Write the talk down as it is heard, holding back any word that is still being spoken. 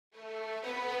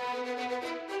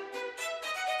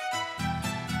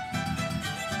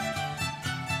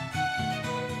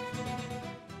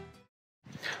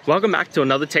Welcome back to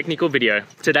another technical video.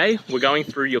 Today, we're going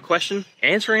through your question,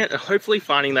 answering it, and hopefully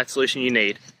finding that solution you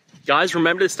need. Guys,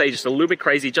 remember to stay just a little bit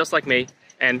crazy, just like me,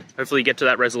 and hopefully get to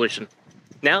that resolution.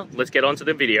 Now, let's get on to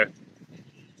the video.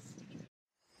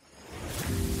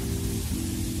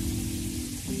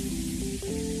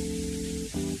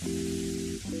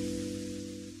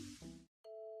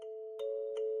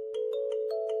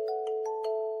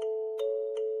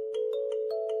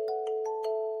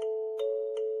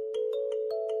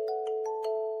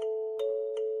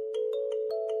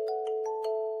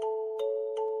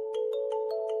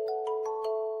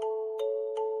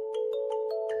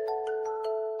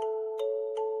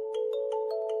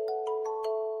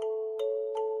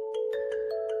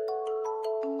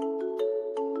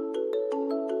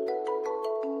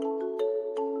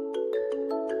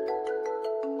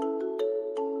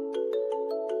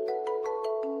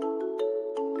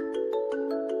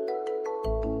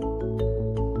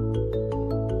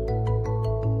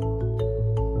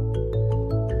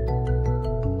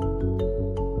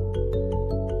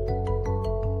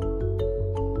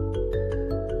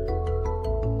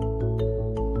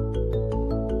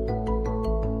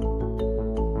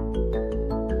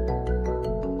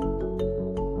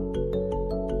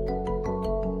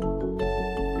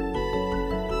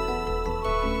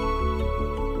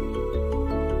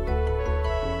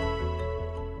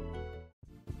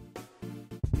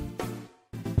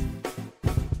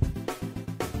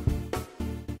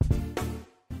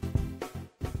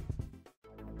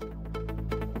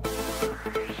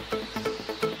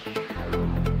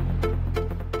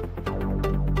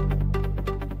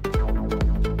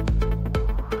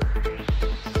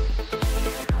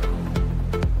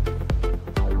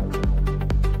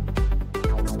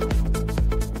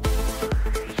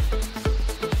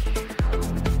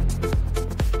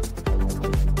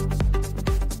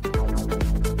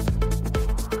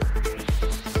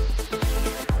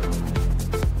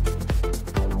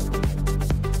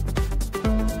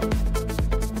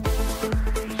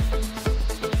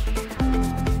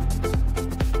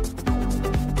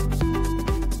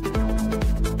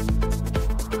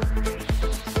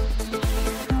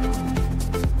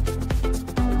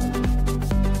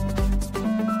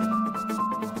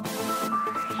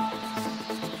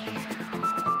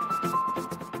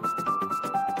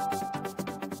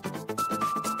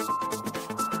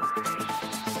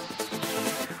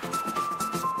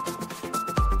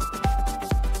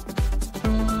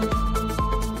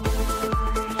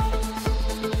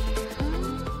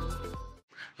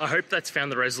 I hope that's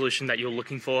found the resolution that you're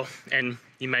looking for and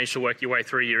you managed to work your way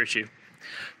through your issue.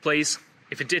 Please,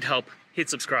 if it did help,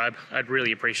 hit subscribe. I'd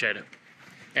really appreciate it.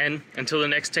 And until the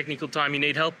next technical time you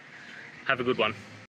need help, have a good one.